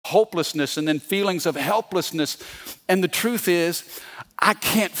hopelessness and then feelings of helplessness. And the truth is, I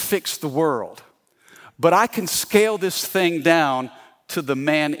can't fix the world, but I can scale this thing down to the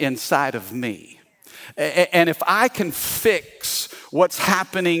man inside of me. And if I can fix what's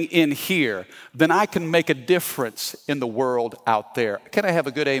happening in here, then I can make a difference in the world out there. Can I have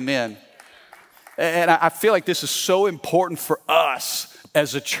a good amen? And I feel like this is so important for us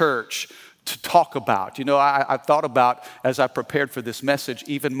as a church to talk about. You know, I thought about, as I prepared for this message,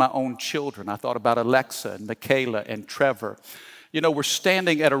 even my own children. I thought about Alexa and Michaela and Trevor. You know, we're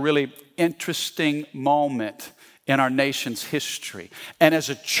standing at a really interesting moment in our nation's history. And as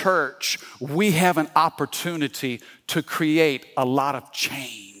a church, we have an opportunity to create a lot of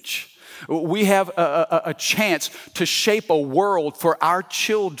change. We have a chance to shape a world for our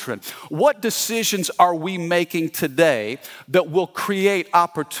children. What decisions are we making today that will create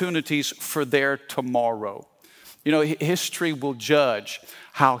opportunities for their tomorrow? You know, history will judge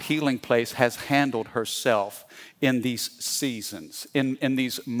how Healing Place has handled herself in these seasons, in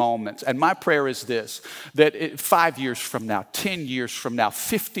these moments. And my prayer is this, that 5 years from now, 10 years from now,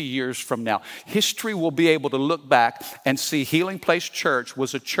 50 years from now, history will be able to look back and see Healing Place Church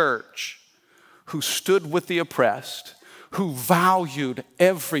was a church who stood with the oppressed, who valued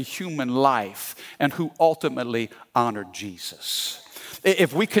every human life, and who ultimately honored Jesus.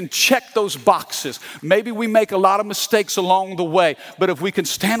 If we can check those boxes, maybe we make a lot of mistakes along the way, but if we can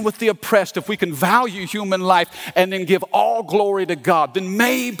stand with the oppressed, if we can value human life and then give all glory to God, then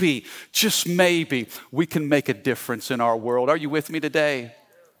maybe, just maybe, we can make a difference in our world. Are you with me today?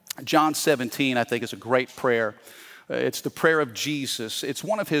 John 17, I think, is a great prayer. It's the prayer of Jesus. It's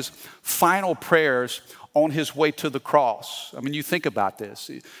one of his final prayers on his way to the cross. I mean, you think about this.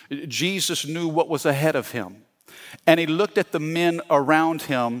 Jesus knew what was ahead of him. And he looked at the men around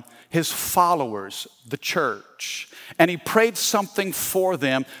him, his followers, the church, and he prayed something for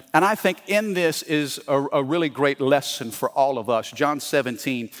them. And I think in this is a really great lesson for all of us. John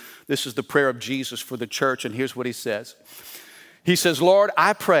 17, this is the prayer of Jesus for the church, and here's what he says. He says, Lord,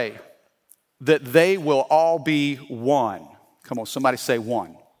 I pray that they will all be one. Come on, somebody say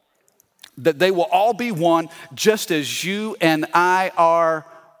one. That they will all be one, just as you and I are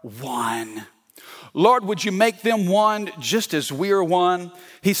one. Lord, would you make them one just as we are one?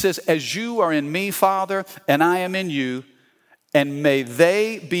 He says, as you are in me, Father, and I am in you, and may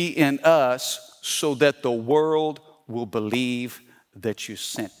they be in us so that the world will believe that you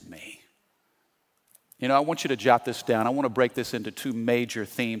sent me. You know, I want you to jot this down. I want to break this into two major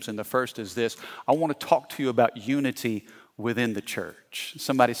themes, and the first is this. I want to talk to you about unity within the church.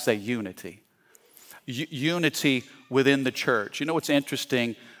 Somebody say unity. Unity within the church. You know what's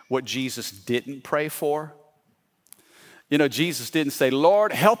interesting? What Jesus didn't pray for? You know, Jesus didn't say,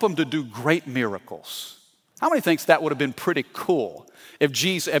 Lord, help them to do great miracles. How many thinks that would have been pretty cool?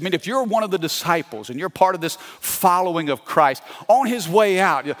 If you're one of the disciples and you're part of this following of Christ, on his way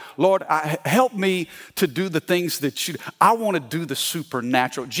out, Lord, help me to do the things that I want to do the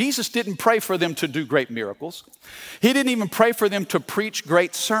supernatural. Jesus didn't pray for them to do great miracles. He didn't even pray for them to preach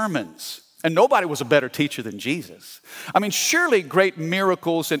great sermons. And nobody was a better teacher than Jesus. I mean, surely great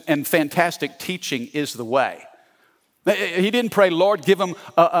miracles and fantastic teaching is the way. He didn't pray, Lord, give them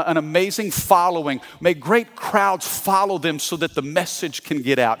an amazing following. May great crowds follow them so that the message can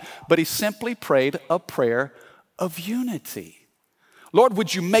get out. But he simply prayed a prayer of unity. Lord,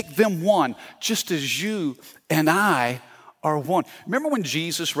 would you make them one, just as you and I are one. Remember when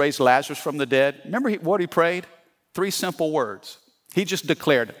Jesus raised Lazarus from the dead? Remember what he prayed? 3 simple words. He just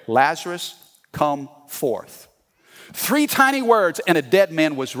declared, Lazarus, come forth. 3 tiny words, and a dead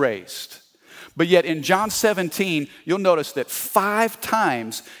man was raised. But yet in John 17, you'll notice that 5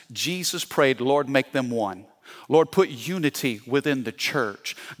 times Jesus prayed, Lord, make them one. Lord, put unity within the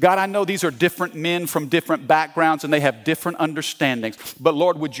church. God, I know these are different men from different backgrounds and they have different understandings. But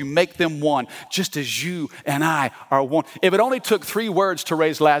Lord, would you make them one just as you and I are one? If it only took 3 words to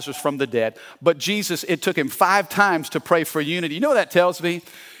raise Lazarus from the dead, but Jesus, it took him 5 times to pray for unity. You know what that tells me?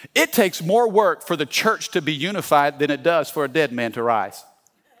 It takes more work for the church to be unified than it does for a dead man to rise.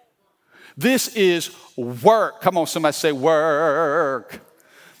 This is work. Come on, somebody say work.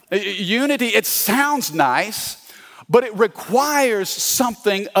 Unity, it sounds nice, but it requires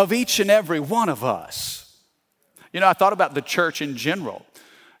something of each and every one of us. You know, I thought about the church in general.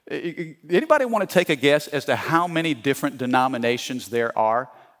 Anybody want to take a guess as to how many different denominations there are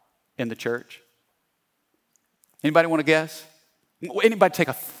in the church? Anybody want to guess? Anybody take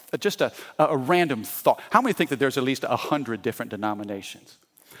a random thought? How many think that there's at least 100 different denominations?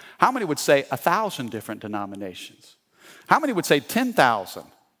 How many would say 1,000 different denominations? How many would say 10,000?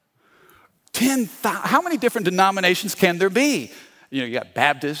 10,000. How many different denominations can there be? You got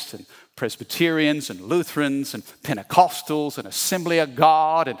Baptists and Presbyterians and Lutherans and Pentecostals and Assembly of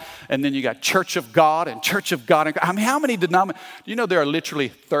God, and then you got Church of God and Church of God. I mean, how many denominations? You know, there are literally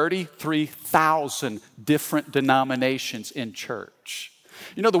 33,000 different denominations in church.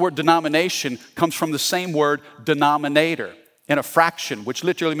 You know, the word denomination comes from the same word denominator in a fraction, which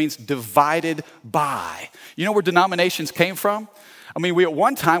literally means divided by. You know where denominations came from? I mean, we at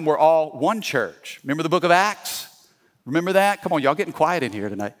one time were all one church. Remember the book of Acts? Remember that? Come on, y'all getting quiet in here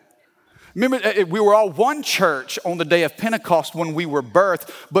tonight. Remember, we were all one church on the day of Pentecost when we were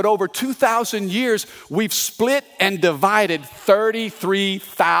birthed, but over 2,000 years, we've split and divided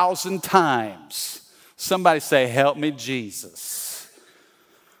 33,000 times. Somebody say, help me, Jesus.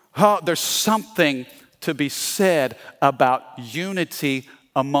 Oh, there's something to be said about unity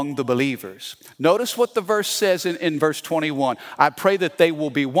among the believers. Notice what the verse says in verse 21. I pray that they will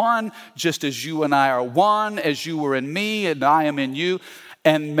be one, just as you and I are one, as you were in me and I am in you.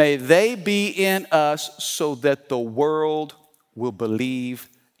 And may they be in us so that the world will believe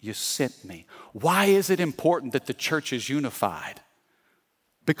you sent me. Why is it important that the church is unified?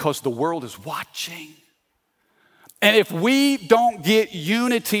 Because the world is watching. And if we don't get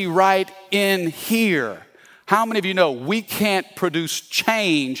unity right in here, how many of you know we can't produce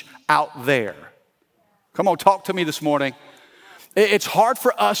change out there? Come on, talk to me this morning. It's hard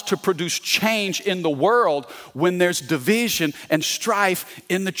for us to produce change in the world when there's division and strife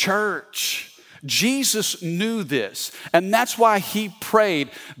in the church. Jesus knew this, and that's why he prayed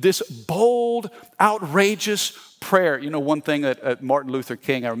this bold, outrageous prayer. You know, one thing that Martin Luther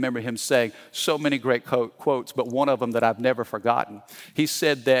King, I remember him saying so many great quotes, but one of them that I've never forgotten. He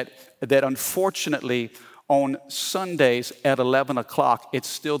said that unfortunately on Sundays at 11 o'clock, it's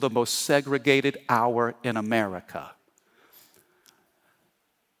still the most segregated hour in America.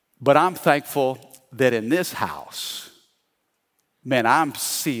 But I'm thankful that in this house, man, I'm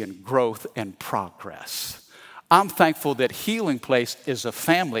seeing growth and progress. I'm thankful that Healing Place is a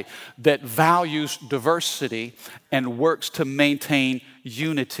family that values diversity and works to maintain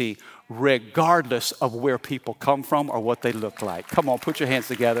unity regardless of where people come from or what they look like. Come on, put your hands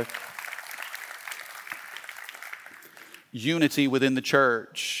together. Unity within the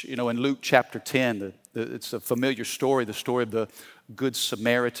church. You know, in Luke chapter 10, it's a familiar story, the story of the Good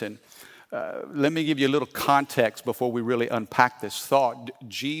Samaritan. Let me give you a little context before we really unpack this thought.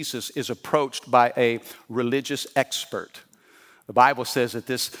 Jesus is approached by a religious expert. The Bible says that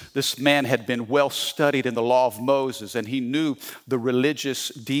this man had been well studied in the law of Moses, and he knew the religious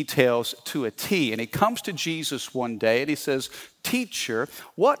details to a T. And he comes to Jesus one day and he says, "Teacher,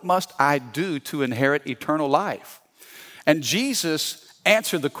 what must I do to inherit eternal life?" And Jesus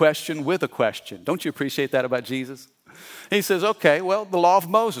answered the question with a question. Don't you appreciate that about Jesus? He says, okay, well, the law of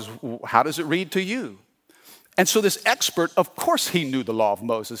Moses, how does it read to you? And so this expert, of course he knew the law of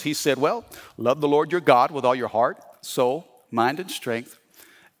Moses. He said, well, love the Lord your God with all your heart, soul, mind, and strength,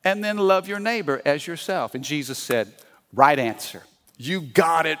 and then love your neighbor as yourself. And Jesus said, right answer. You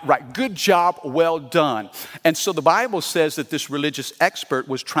got it right. Good job, well done. And so the Bible says that this religious expert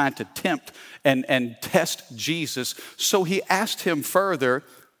was trying to tempt and test Jesus. So he asked him further,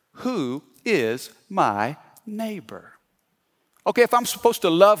 who is my neighbor? Okay, if I'm supposed to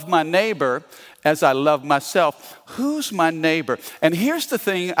love my neighbor as I love myself, who's my neighbor? And here's the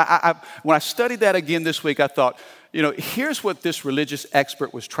thing, when I studied that again this week, I thought, you know, here's what this religious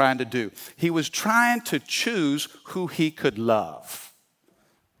expert was trying to do. He was trying to choose who he could love.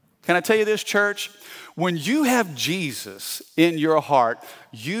 Can I tell you this, church? When you have Jesus in your heart,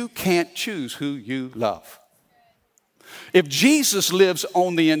 you can't choose who you love. If Jesus lives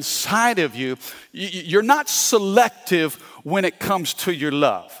on the inside of you, you're not selective when it comes to your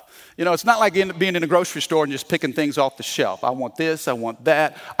love. You know, it's not like being in a grocery store and just picking things off the shelf. I want this, I want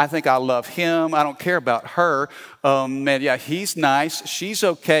that. I think I love him. I don't care about her. Man, yeah, he's nice. She's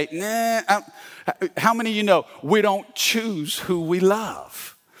okay. How many of you know we don't choose who we love?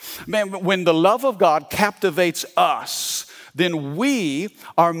 Man, when the love of God captivates us, then we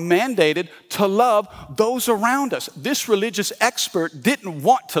are mandated to love those around us. This religious expert didn't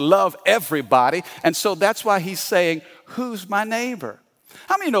want to love everybody, and so that's why he's saying, who's my neighbor?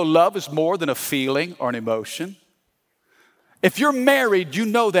 How many know love is more than a feeling or an emotion? If you're married, you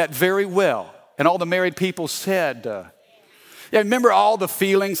know that very well. And all the married people said, yeah, remember all the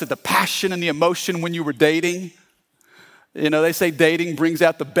feelings and the passion and the emotion when you were dating? You know, they say dating brings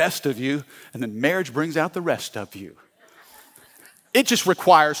out the best of you, and then marriage brings out the rest of you. It just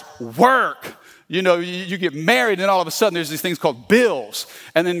requires work. You know, you get married and all of a sudden there's these things called bills,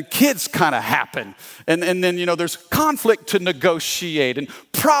 and then kids kind of happen. And then, you know, there's conflict to negotiate and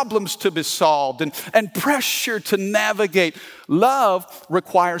problems to be solved and pressure to navigate. Love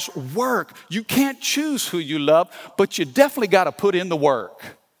requires work. You can't choose who you love, but you definitely got to put in the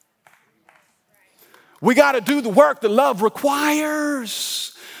work. We got to do the work that love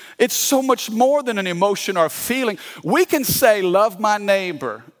requires. It's so much more than an emotion or a feeling. We can say, love my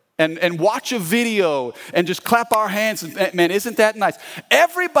neighbor, and watch a video and just clap our hands. And, man, isn't that nice?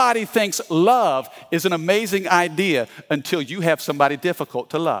 Everybody thinks love is an amazing idea until you have somebody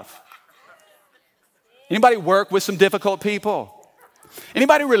difficult to love. Anybody work with some difficult people?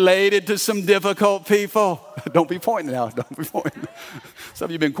 Anybody related to some difficult people? Don't be pointing now. Don't be pointing. Some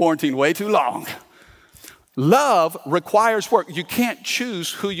of you have been quarantined way too long. Love requires work. You can't choose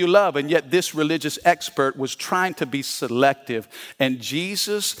who you love, and yet this religious expert was trying to be selective, and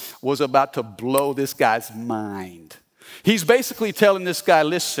Jesus was about to blow this guy's mind. He's basically telling this guy,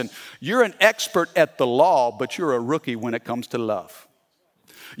 listen, you're an expert at the law, but you're a rookie when it comes to love.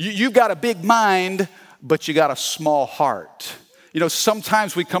 You've got a big mind, but you got a small heart. You know,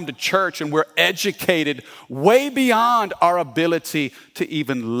 sometimes we come to church and we're educated way beyond our ability to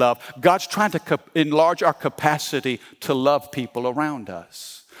even love. God's trying to enlarge our capacity to love people around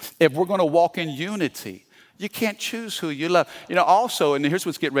us. If we're going to walk in unity, you can't choose who you love. You know, also, and here's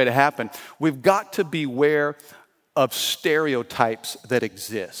what's getting ready to happen, we've got to beware of stereotypes that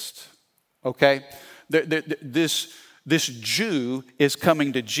exist, okay? This Jew is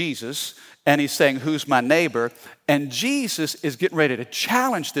coming to Jesus, and he's saying, who's my neighbor? And Jesus is getting ready to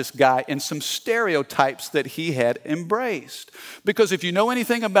challenge this guy in some stereotypes that he had embraced. Because if you know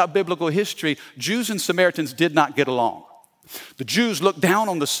anything about biblical history, Jews and Samaritans did not get along. The Jews looked down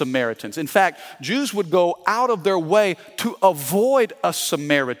on the Samaritans. In fact, Jews would go out of their way to avoid a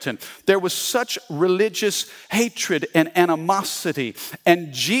Samaritan. There was such religious hatred and animosity.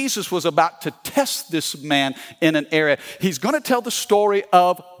 And Jesus was about to test this man in an area. He's going to tell the story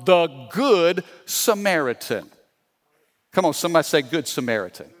of the Good Samaritan. Come on, somebody say Good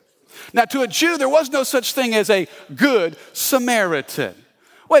Samaritan. Now, to a Jew, there was no such thing as a Good Samaritan.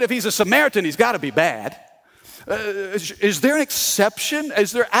 Wait, if he's a Samaritan, he's got to be bad. Is there an exception?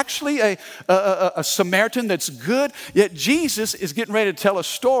 Is there actually a Samaritan that's good? Yet Jesus is getting ready to tell a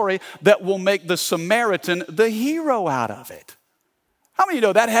story that will make the Samaritan the hero out of it. How many of you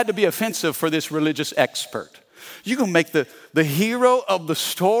know that had to be offensive for this religious expert? You're going to make the hero of the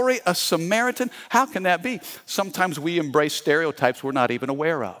story a Samaritan? How can that be? Sometimes we embrace stereotypes we're not even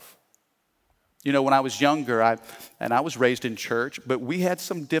aware of. You know, when I was younger, I was raised in church, but we had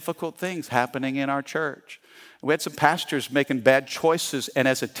some difficult things happening in our church. We had some pastors making bad choices, and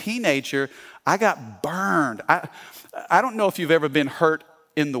as a teenager, I got burned. I don't know if you've ever been hurt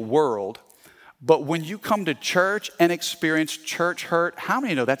in the world, but when you come to church and experience church hurt, how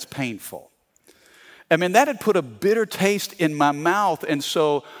many know that's painful? I mean, that had put a bitter taste in my mouth, and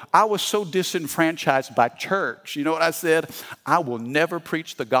so I was so disenfranchised by church. You know what I said? I will never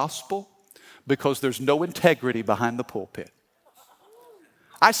preach the gospel because there's no integrity behind the pulpit.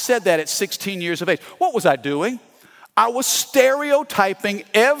 I said that at 16 years of age. What was I doing? I was stereotyping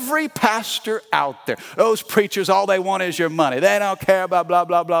every pastor out there. Those preachers, all they want is your money. They don't care about blah,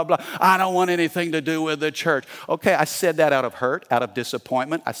 blah, blah, blah. I don't want anything to do with the church. Okay, I said that out of hurt, out of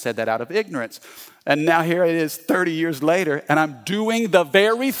disappointment. I said that out of ignorance. And now here it is 30 years later, and I'm doing the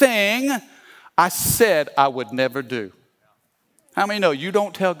very thing I said I would never do. How many know you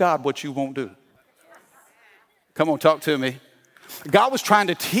don't tell God what you won't do? Come on, talk to me. God was trying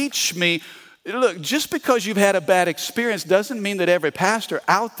to teach me, look, just because you've had a bad experience doesn't mean that every pastor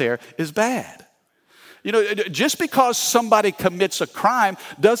out there is bad. You know, just because somebody commits a crime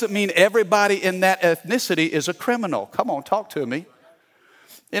doesn't mean everybody in that ethnicity is a criminal. Come on, talk to me.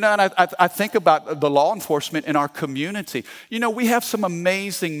 You know, and I think about the law enforcement in our community. You know, we have some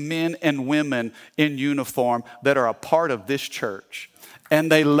amazing men and women in uniform that are a part of this church. And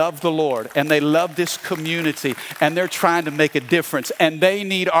they love the Lord, and they love this community, and they're trying to make a difference, and they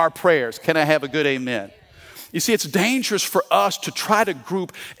need our prayers. Can I have a good amen? You see, it's dangerous for us to try to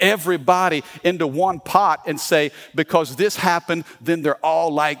group everybody into one pot and say, because this happened, then they're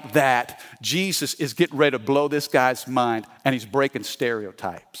all like that. Jesus is getting ready to blow this guy's mind, and he's breaking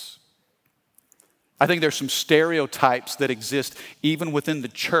stereotypes. I think there's some stereotypes that exist even within the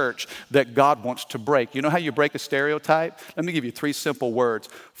church that God wants to break. You know how you break a stereotype? Let me give you 3 simple words.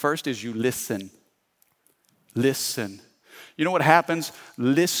 First is you listen. Listen. You know what happens?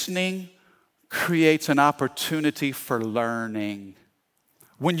 Listening creates an opportunity for learning.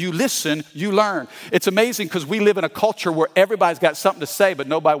 When you listen, you learn. It's amazing because we live in a culture where everybody's got something to say, but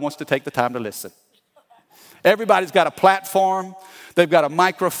nobody wants to take the time to listen. Everybody's got a platform. They've got a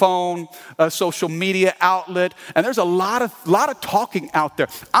microphone, a social media outlet, and there's a lot of talking out there.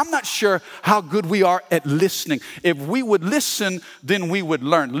 I'm not sure how good we are at listening. If we would listen, then we would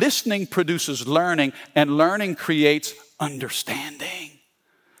learn. Listening produces learning, and learning creates understanding.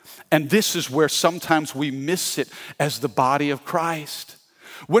 And this is where sometimes we miss it as the body of Christ.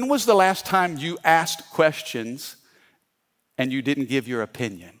 When was the last time you asked questions and you didn't give your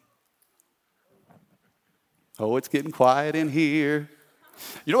opinion? Oh, it's getting quiet in here.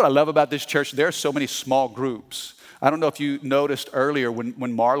 You know what I love about this church? There are so many small groups. I don't know if you noticed earlier when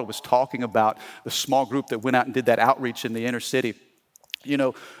Marla was talking about the small group that went out and did that outreach in the inner city. You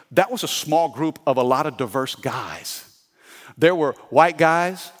know, that was a small group of a lot of diverse guys. There were white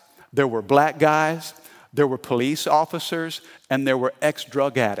guys, there were black guys, there were police officers, and there were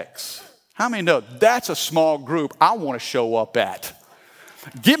ex-drug addicts. How many know that's a small group I want to show up at?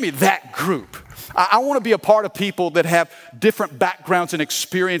 Give me that group. I want to be a part of people that have different backgrounds and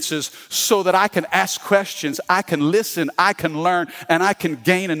experiences so that I can ask questions, I can listen, I can learn, and I can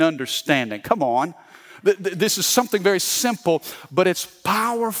gain an understanding. Come on. This is something very simple, but it's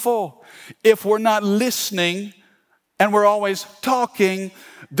powerful. If we're not listening and we're always talking,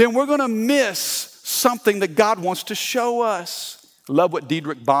 then we're going to miss something that God wants to show us. Love what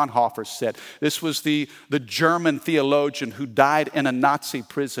Dietrich Bonhoeffer said. This was the German theologian who died in a Nazi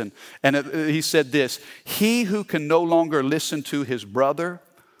prison. And he said this: he who can no longer listen to his brother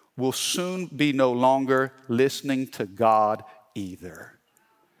will soon be no longer listening to God either.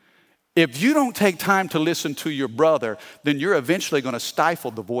 If you don't take time to listen to your brother, then you're eventually going to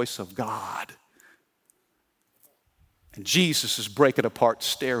stifle the voice of God. And Jesus is breaking apart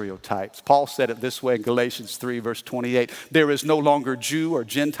stereotypes. Paul said it this way in Galatians 3, verse 28. There is no longer Jew or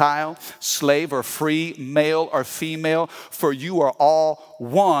Gentile, slave or free, male or female, for you are all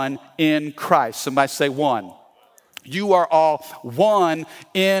one in Christ. Somebody say one. You are all one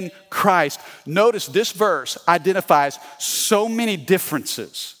in Christ. Notice this verse identifies so many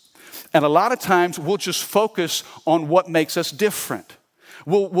differences. And a lot of times we'll just focus on what makes us different.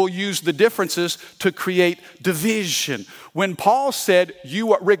 We'll use the differences to create division. When Paul said,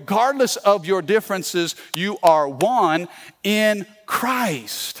 "You are, regardless of your differences, you are one in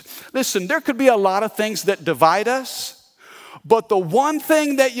Christ." Listen, there could be a lot of things that divide us, but the one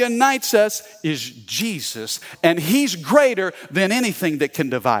thing that unites us is Jesus, and He's greater than anything that can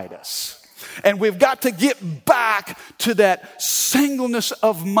divide us. And we've got to get back to that singleness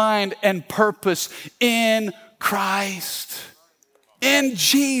of mind and purpose in Christ. In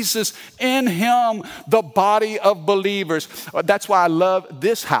Jesus, in Him, the body of believers. That's why I love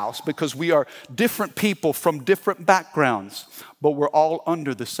this house, because we are different people from different backgrounds, but we're all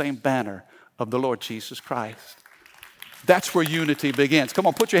under the same banner of the Lord Jesus Christ. That's where unity begins. Come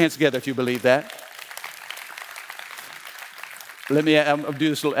on, put your hands together if you believe that. I'll do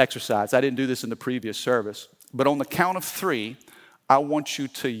this little exercise. I didn't do this in the previous service, but on the count of 3, I want you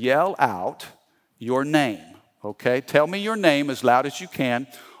to yell out your name. Okay, tell me your name as loud as you can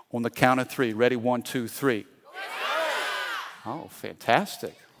on the count of 3. Ready? 1, 2, 3. Oh,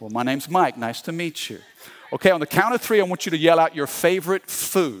 fantastic. Well, my name's Mike. Nice to meet you. Okay, on the count of 3, I want you to yell out your favorite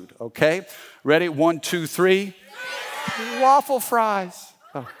food. Okay, ready? 1, 2, 3. Waffle fries.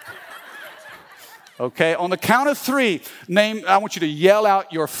 Oh. Okay, on the count of 3, I want you to yell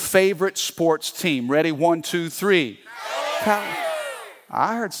out your favorite sports team. Ready? 1, 2, 3.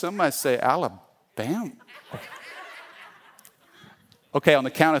 I heard somebody say Alabama. Okay, on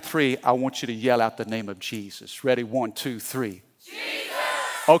the count of 3, I want you to yell out the name of Jesus. Ready? 1, 2, 3. Jesus!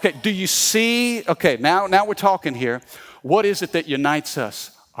 Okay, do you see? Okay, now we're talking here. What is it that unites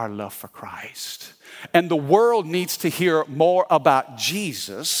us? Our love for Christ. And the world needs to hear more about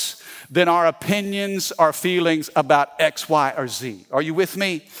Jesus than our opinions, our feelings about X, Y, or Z. Are you with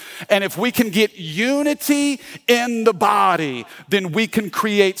me? And if we can get unity in the body, then we can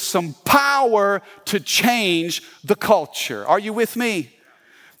create some power to change the culture. Are you with me?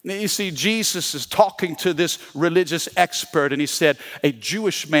 You see, Jesus is talking to this religious expert, and he said, a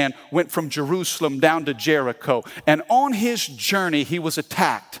Jewish man went from Jerusalem down to Jericho, and on his journey, he was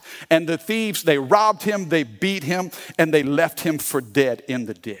attacked. And the thieves, they robbed him, they beat him, and they left him for dead in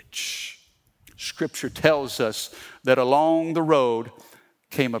the ditch. Scripture tells us that along the road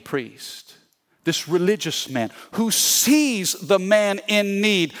came a priest, this religious man who sees the man in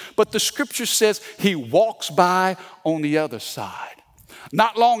need, but the Scripture says he walks by on the other side.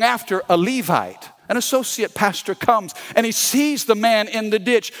 Not long after, a Levite, an associate pastor, comes and he sees the man in the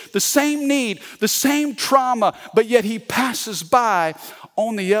ditch, the same need, the same trauma, but yet he passes by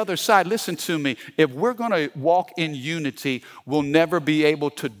on the other side. Listen to me. If we're going to walk in unity, we'll never be able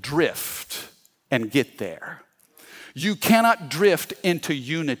to drift and get there. You cannot drift into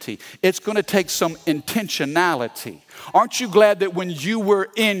unity. It's going to take some intentionality. Aren't you glad that when you were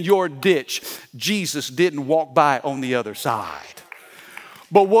in your ditch, Jesus didn't walk by on the other side?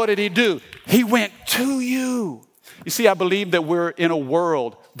 But what did he do? He went to you. You see, I believe that we're in a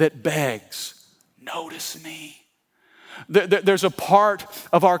world that begs, notice me. There's a part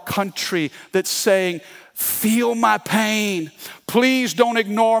of our country that's saying, feel my pain. Please don't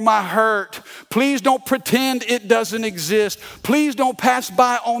ignore my hurt. Please don't pretend it doesn't exist. Please don't pass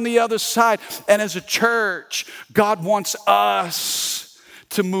by on the other side. And as a church, God wants us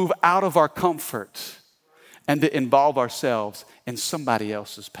to move out of our comfort and to involve ourselves in somebody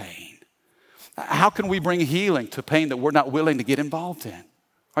else's pain. How can we bring healing to pain that we're not willing to get involved in?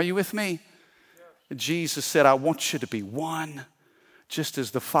 Are you with me? Jesus said, I want you to be one, just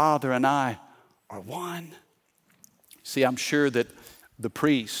as the Father and I are one. See, I'm sure that the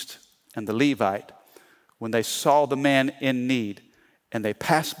priest and the Levite, when they saw the man in need and they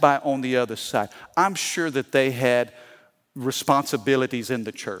passed by on the other side, I'm sure that they had responsibilities in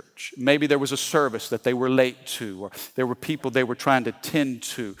the church. Maybe there was a service that they were late to, or there were people they were trying to tend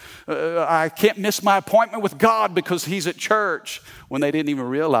to. I can't miss my appointment with God because he's at church, when they didn't even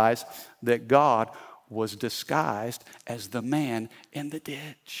realize that God was disguised as the man in the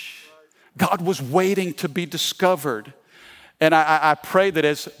ditch. God was waiting to be discovered. And I pray that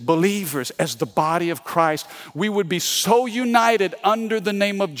as believers, as the body of Christ, we would be so united under the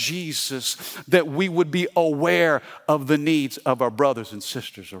name of Jesus that we would be aware of the needs of our brothers and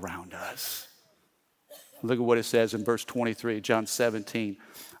sisters around us. Look at what it says in verse 23, John 17,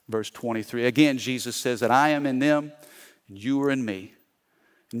 verse 23. Again, Jesus says that I am in them, and you are in me.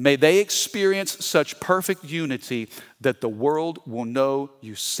 May they experience such perfect unity that the world will know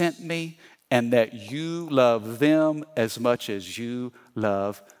you sent me and that you love them as much as you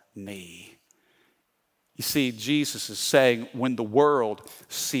love me. You see, Jesus is saying when the world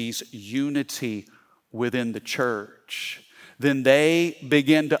sees unity within the church, then they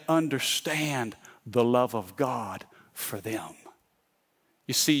begin to understand the love of God for them.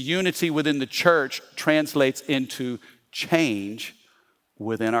 You see, unity within the church translates into change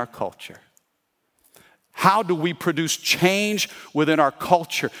within our culture. How do we produce change within our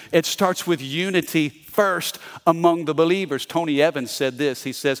culture? It starts with unity first among the believers. Tony Evans said this.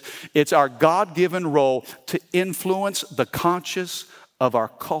 He says, it's our God-given role to influence the conscience of our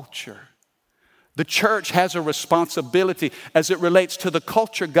culture. The church has a responsibility as it relates to the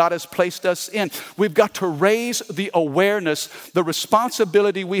culture God has placed us in. We've got to raise the awareness. The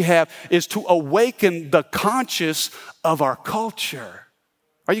responsibility we have is to awaken the conscience of our culture.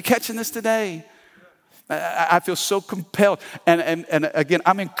 Are you catching this today? I feel so compelled. And again,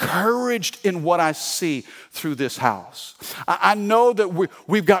 I'm encouraged in what I see through this house. I know that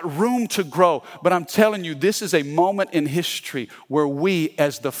we've got room to grow, but I'm telling you, this is a moment in history where we,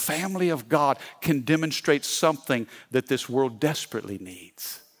 as the family of God, can demonstrate something that this world desperately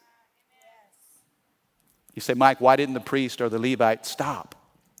needs. You say, Mike, why didn't the priest or the Levite stop?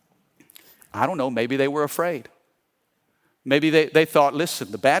 I don't know. Maybe they were afraid. Maybe they thought, listen,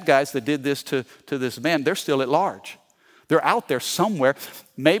 the bad guys that did this to this man, they're still at large. They're out there somewhere.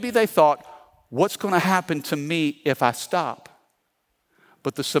 Maybe they thought, what's going to happen to me if I stop?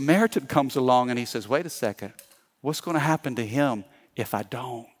 But the Samaritan comes along and he says, wait a second, what's going to happen to him if I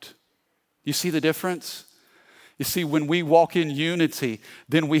don't? You see the difference? You see, when we walk in unity,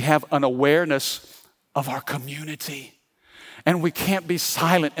 then we have an awareness of our community. And we can't be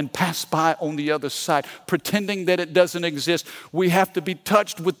silent and pass by on the other side, pretending that it doesn't exist. We have to be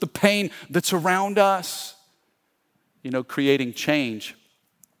touched with the pain that's around us. You know, creating change,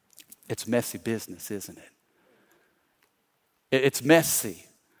 it's messy business, isn't it? It's messy.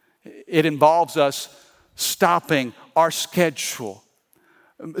 It involves us stopping our schedule,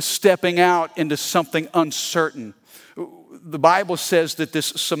 stepping out into something uncertain. The Bible says that this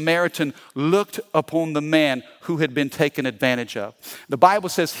Samaritan looked upon the man who had been taken advantage of. The Bible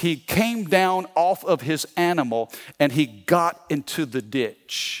says he came down off of his animal and he got into the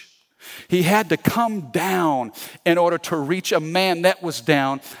ditch. He had to come down in order to reach a man that was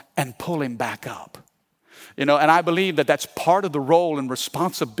down and pull him back up. You know, and I believe that that's part of the role and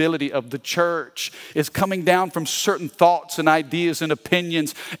responsibility of the church, is coming down from certain thoughts and ideas and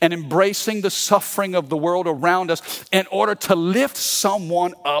opinions and embracing the suffering of the world around us in order to lift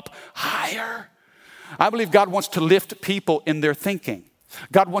someone up higher. I believe God wants to lift people in their thinking.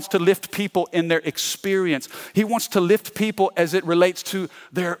 God wants to lift people in their experience. He wants to lift people as it relates to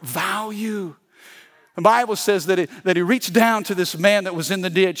their value. The Bible says that he reached down to this man that was in the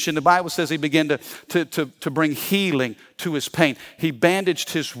ditch, and the Bible says he began to bring healing to his pain. He bandaged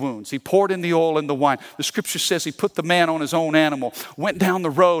his wounds. He poured in the oil and the wine. The scripture says he put the man on his own animal, went down the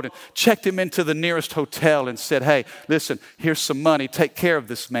road and checked him into the nearest hotel and said, hey, listen, here's some money. Take care of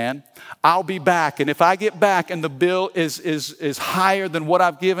this man. I'll be back. And if I get back and the bill is higher than what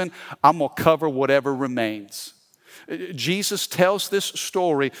I've given, I'm going to cover whatever remains. Jesus tells this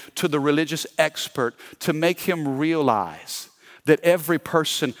story to the religious expert to make him realize that every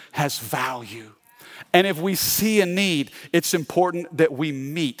person has value. And if we see a need, it's important that we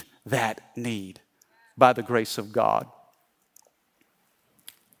meet that need by the grace of God.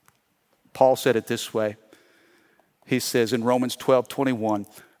 Paul said it this way. He says in Romans 12:21,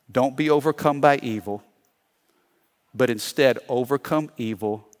 don't be overcome by evil, but instead overcome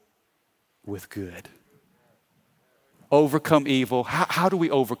evil with good. Overcome evil. How do we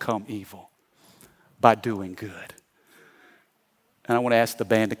overcome evil? By doing good. And I want to ask the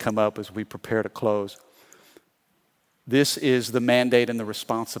band to come up as we prepare to close. This is the mandate and the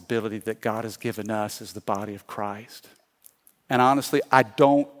responsibility that God has given us as the body of Christ. And honestly, I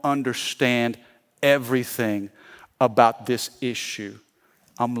don't understand everything about this issue.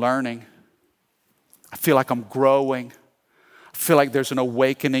 I'm learning. I feel like I'm growing. I feel like there's an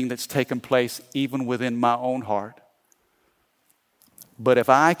awakening that's taken place even within my own heart. But if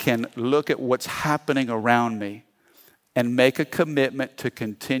I can look at what's happening around me and make a commitment to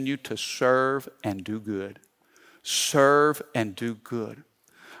continue to serve and do good, serve and do good,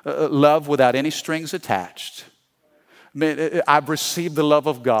 love without any strings attached. I mean, I've received the love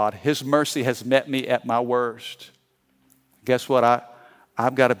of God. His mercy has met me at my worst. Guess what?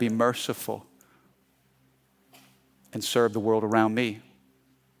 I've got to be merciful and serve the world around me.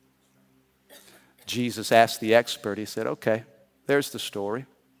 Jesus asked the expert, he said, okay, there's the story.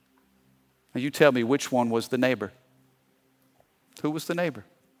 Now you tell me which one was the neighbor. Who was the neighbor?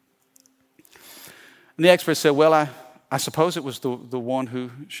 And the expert said, well, I suppose it was the one who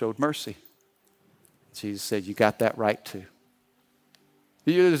showed mercy. Jesus said, you got that right too.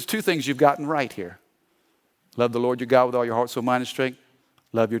 There's two things you've gotten right here. Love the Lord your God with all your heart, soul, mind, and strength.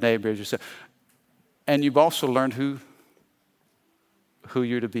 Love your neighbor as yourself. And you've also learned who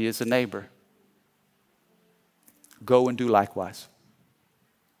you're to be as a neighbor. Go and do likewise.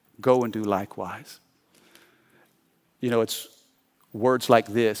 Go and do likewise. You know, it's words like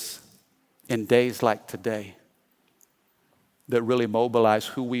this in days like today that really mobilize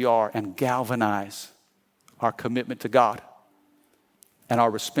who we are and galvanize our commitment to God and our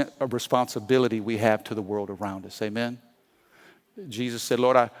responsibility we have to the world around us. Amen? Jesus said,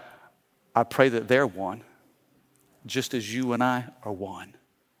 Lord, I pray that they're one, just as you and I are one.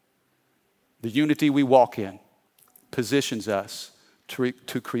 The unity we walk in positions us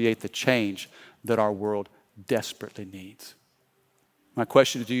to create the change that our world desperately needs. My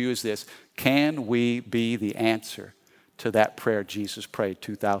question to you is this: can we be the answer to that prayer Jesus prayed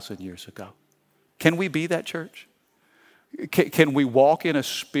 2,000 years ago? Can we be that church? Can we walk in a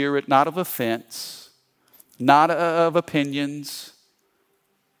spirit not of offense, not of opinions,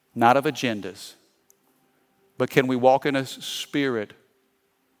 not of agendas, but can we walk in a spirit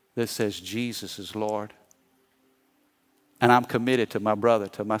that says Jesus is Lord? And I'm committed to my brother,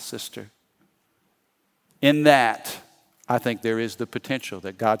 to my sister. In that, I think there is the potential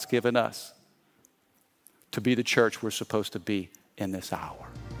that God's given us to be the church we're supposed to be in this hour.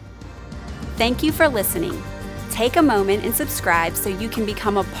 Thank you for listening. Take a moment and subscribe so you can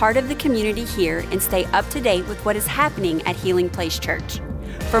become a part of the community here and stay up to date with what is happening at Healing Place Church.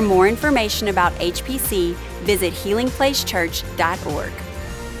 For more information about HPC, visit healingplacechurch.org.